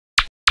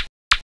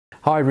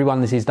Hi everyone,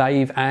 this is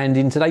Dave, and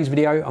in today's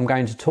video I'm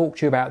going to talk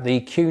to you about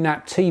the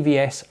QNAP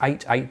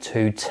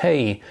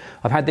TVS-882T.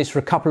 I've had this for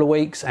a couple of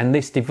weeks and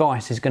this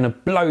device is going to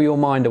blow your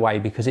mind away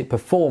because it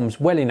performs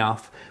well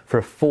enough for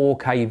a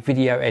 4K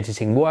video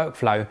editing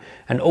workflow,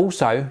 and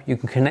also you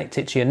can connect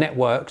it to your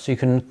network so you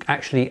can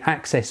actually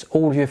access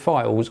all of your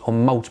files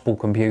on multiple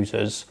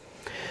computers.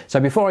 So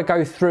before I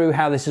go through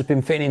how this has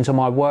been fitting into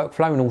my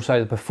workflow and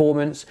also the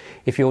performance,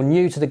 if you're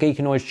new to the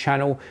Geekanoids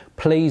channel,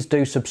 please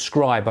do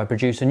subscribe. I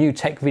produce a new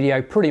tech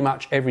video pretty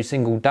much every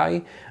single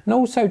day, and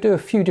also do a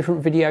few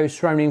different videos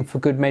thrown in for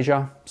good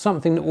measure,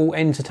 something that will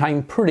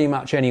entertain pretty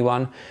much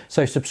anyone.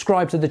 So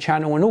subscribe to the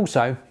channel, and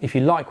also if you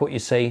like what you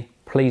see,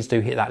 please do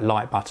hit that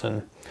like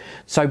button.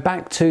 So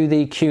back to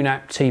the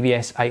QNAP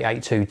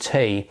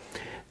TVS-882T.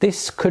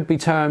 This could be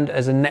termed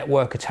as a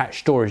network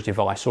attached storage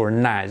device, or a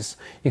NAS.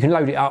 You can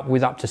load it up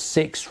with up to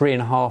 6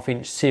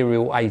 3.5-inch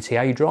serial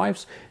ATA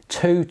drives,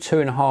 2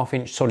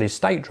 2.5-inch solid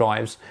state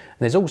drives, and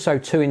there's also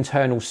 2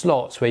 internal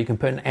slots where you can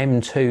put an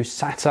M2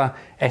 SATA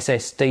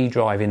SSD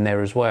drive in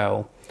there as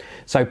well.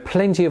 So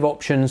plenty of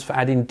options for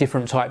adding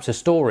different types of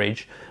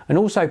storage, and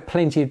also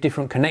plenty of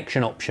different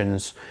connection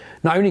options.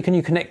 Not only can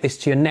you connect this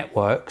to your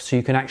network, so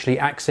you can actually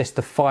access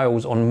the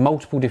files on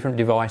multiple different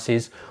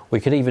devices, or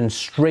you could even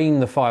stream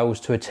the files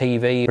to a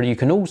TV, but you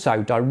can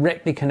also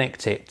directly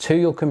connect it to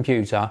your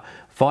computer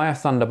via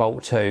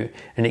Thunderbolt 2,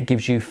 and it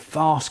gives you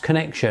fast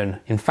connection.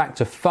 In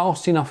fact, a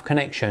fast enough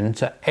connection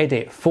to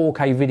edit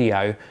 4K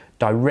video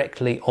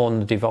directly on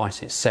the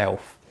device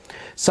itself.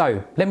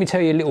 So let me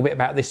tell you a little bit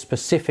about this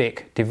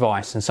specific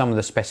device and some of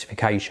the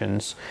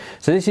specifications.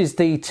 So this is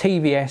the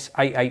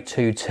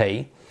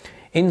TVS-882T.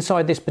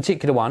 Inside this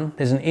particular one,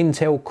 there's an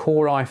Intel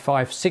Core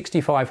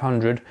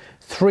i5-6500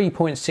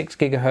 3.6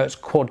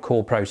 GHz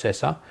quad-core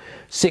processor,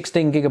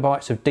 16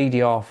 GB of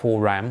DDR4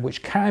 RAM,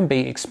 which can be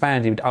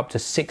expanded up to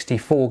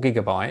 64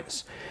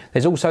 GB.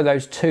 There's also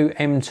those 2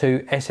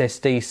 M2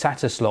 SSD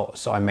SATA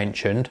slots I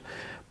mentioned,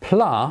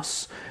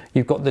 plus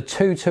you've got the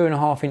 2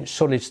 2.5-inch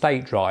solid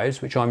state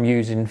drives, which I'm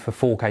using for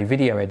 4K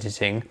video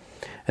editing.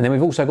 And then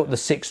we've also got the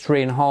 6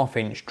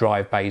 3.5-inch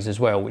drive bays as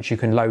well, which you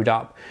can load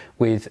up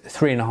with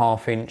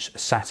 3.5-inch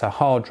SATA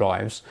hard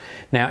drives.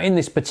 Now in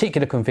this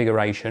particular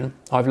configuration,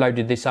 I've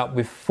loaded this up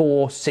with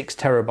 4 6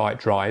 TB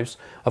drives.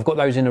 I've got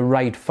those in a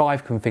RAID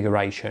 5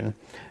 configuration,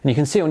 and you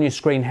can see on your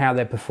screen how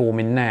they're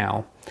performing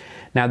now.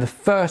 Now the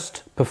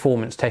first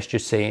performance test you're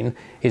seeing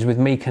is with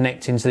me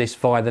connecting to this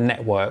via the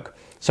network.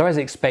 So as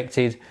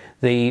expected,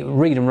 the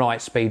read and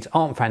write speeds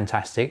aren't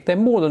fantastic. They're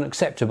more than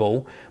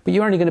acceptable, but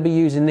you're only going to be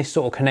using this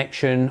sort of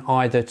connection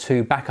either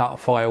to backup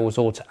files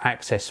or to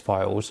access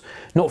files,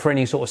 not for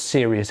any sort of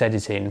serious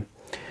editing.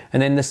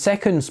 And then the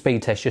second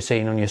speed test you're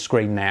seeing on your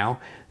screen now,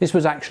 this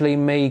was actually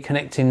me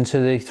connecting to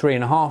the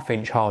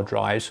 3.5-inch hard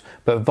drives,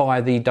 but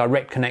via the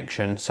direct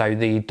connection, so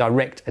the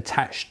direct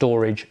attached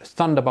storage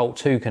Thunderbolt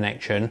 2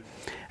 connection.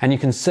 And you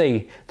can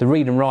see the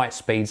read and write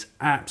speeds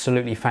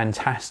absolutely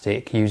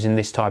fantastic using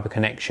this type of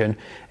connection.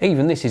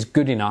 Even this is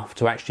good enough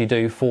to actually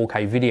do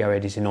 4K video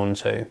editing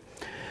onto.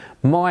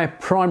 My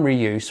primary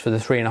use for the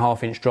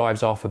 3.5-inch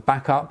drives are for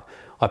backup.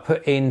 I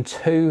put in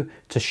 2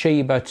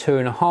 Toshiba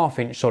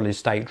 2.5-inch solid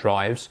state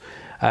drives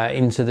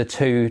into the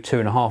 2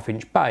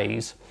 2.5-inch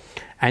bays.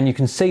 And you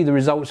can see the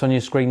results on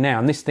your screen now,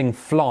 and this thing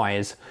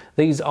flies.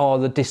 These are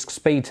the disk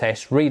speed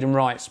test, read and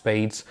write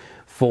speeds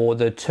for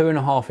the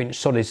 2.5-inch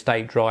solid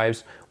state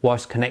drives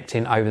whilst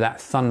connecting over that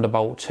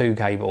Thunderbolt 2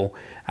 cable.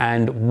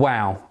 And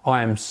wow,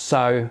 I am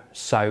so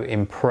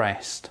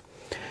impressed.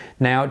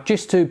 Now,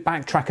 just to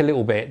backtrack a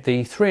little bit,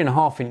 the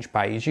 3.5-inch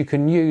bays, you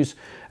can use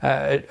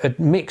a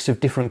mix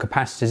of different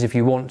capacitors if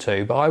you want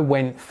to, but I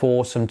went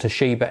for some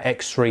Toshiba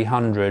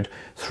X300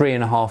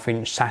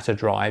 3.5-inch SATA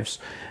drives,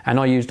 and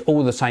I used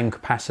all the same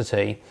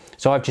capacity.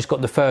 So I've just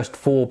got the first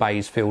 4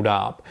 bays filled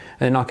up,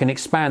 and then I can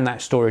expand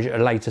that storage at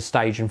a later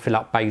stage and fill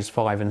up bays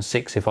 5 and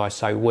 6 if I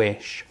so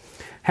wish.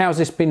 How's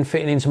this been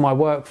fitting into my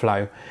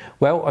workflow?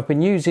 Well, I've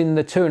been using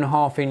the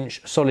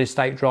 2.5-inch solid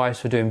state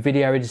drives for doing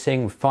video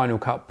editing with Final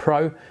Cut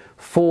Pro,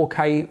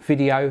 4K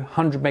video,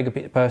 100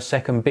 megabit per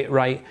second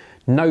bitrate,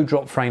 no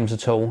drop frames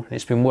at all.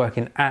 It's been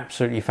working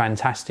absolutely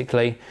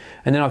fantastically.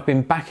 And then I've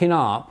been backing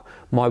up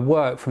my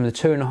work from the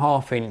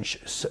 2.5-inch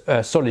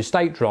solid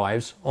state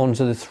drives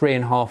onto the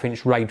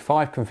 3.5-inch RAID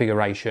 5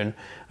 configuration.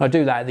 I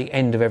do that at the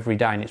end of every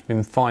day, and it's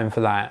been fine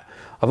for that.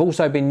 I've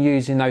also been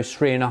using those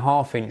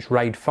 3.5-inch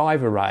RAID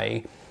 5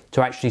 array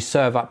to actually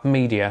serve up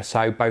media,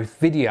 so both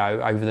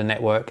video over the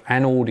network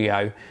and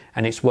audio,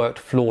 and it's worked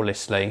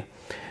flawlessly.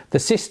 The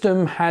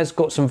system has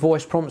got some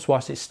voice prompts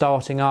whilst it's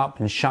starting up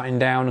and shutting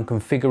down and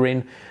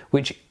configuring,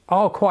 which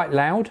are quite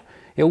loud.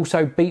 It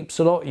also beeps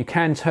a lot. You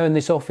can turn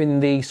this off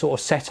in the sort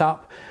of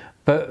setup,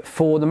 but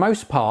for the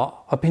most part,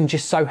 I've been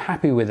just so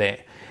happy with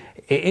it.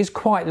 It is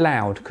quite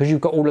loud because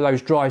you've got all of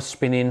those drives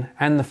spinning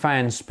and the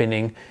fans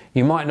spinning.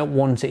 You might not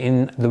want it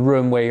in the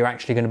room where you're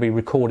actually going to be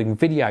recording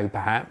video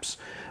perhaps,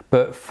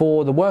 but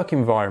for the work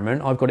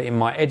environment, I've got it in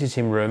my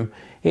editing room.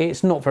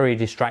 It's not very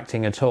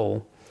distracting at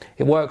all.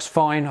 It works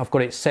fine. I've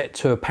got it set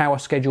to a power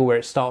schedule where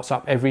it starts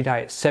up every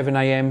day at 7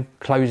 AM,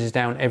 closes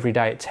down every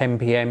day at 10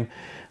 PM.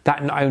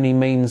 That not only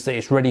means that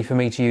it's ready for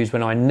me to use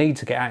when I need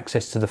to get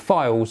access to the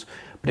files,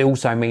 but it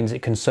also means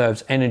it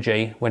conserves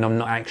energy when I'm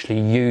not actually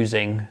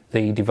using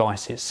the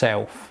device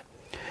itself.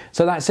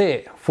 So that's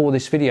it for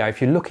this video.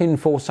 If you're looking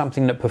for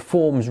something that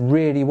performs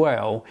really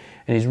well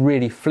and is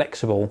really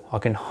flexible, I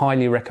can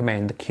highly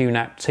recommend the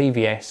QNAP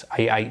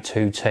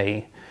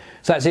TVS-882T.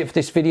 So that's it for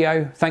this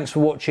video. Thanks for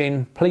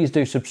watching. Please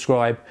do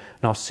subscribe,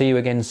 and I'll see you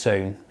again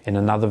soon in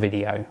another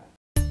video.